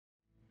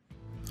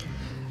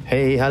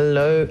Hey,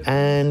 hello,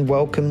 and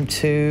welcome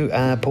to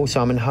Paul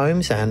Simon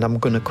Homes, and I'm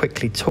going to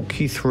quickly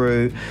talk you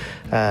through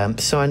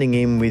signing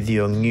in with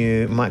your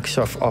new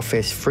Microsoft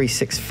Office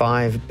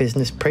 365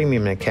 Business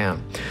Premium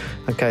account.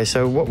 Okay,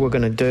 so what we're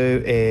going to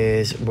do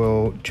is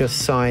we'll just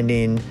sign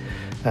in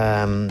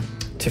to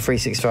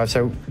 365.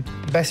 So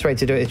the best way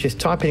to do it is just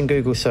type in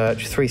Google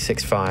search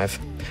 365.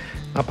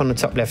 Up on the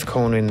top left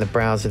corner in the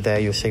browser there,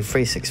 you'll see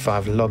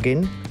 365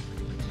 login.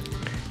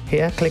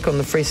 Here, click on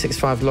the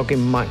 365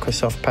 login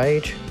Microsoft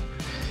page.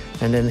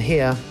 And then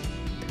here,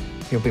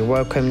 you'll be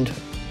welcomed,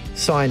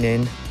 sign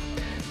in.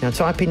 Now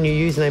type in your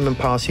username and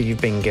password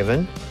you've been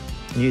given.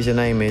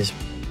 Username is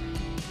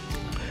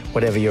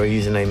whatever your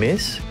username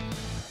is.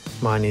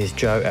 Mine is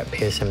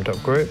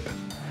joe@psm.group.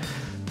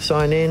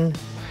 Sign in,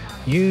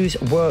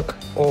 use work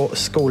or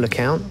school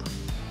account.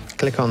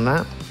 Click on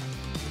that,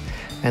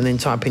 and then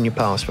type in your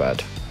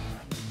password.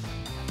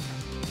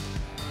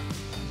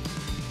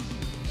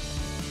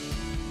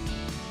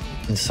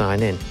 And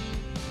sign in.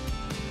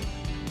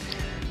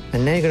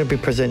 And now you're going to be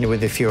presented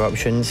with a few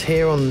options.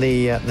 Here on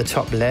the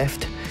top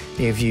left,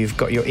 if you've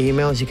got your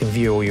emails, you can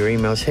view all your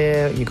emails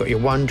here. You've got your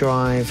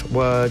OneDrive,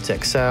 Word,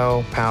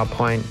 Excel,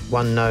 PowerPoint,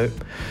 OneNote,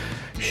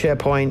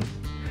 SharePoint,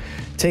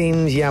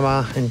 Teams,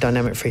 Yammer, and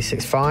Dynamic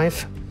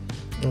 365.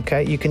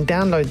 Okay, you can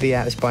download the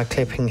apps by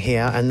clicking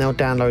here, and they'll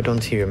download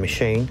onto your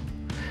machine.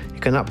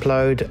 You can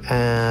upload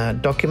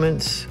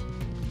documents,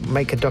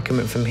 make a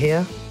document from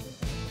here.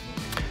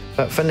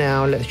 But for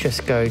now, let's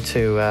just go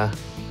to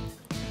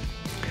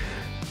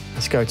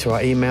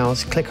our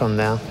emails, click on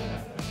there.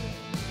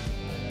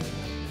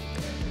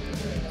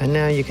 And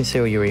now you can see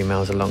all your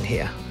emails along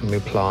here and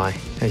reply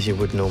as you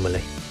would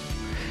normally.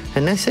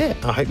 And that's it.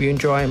 I hope you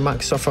enjoy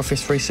Microsoft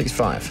Office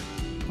 365.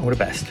 All the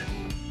best.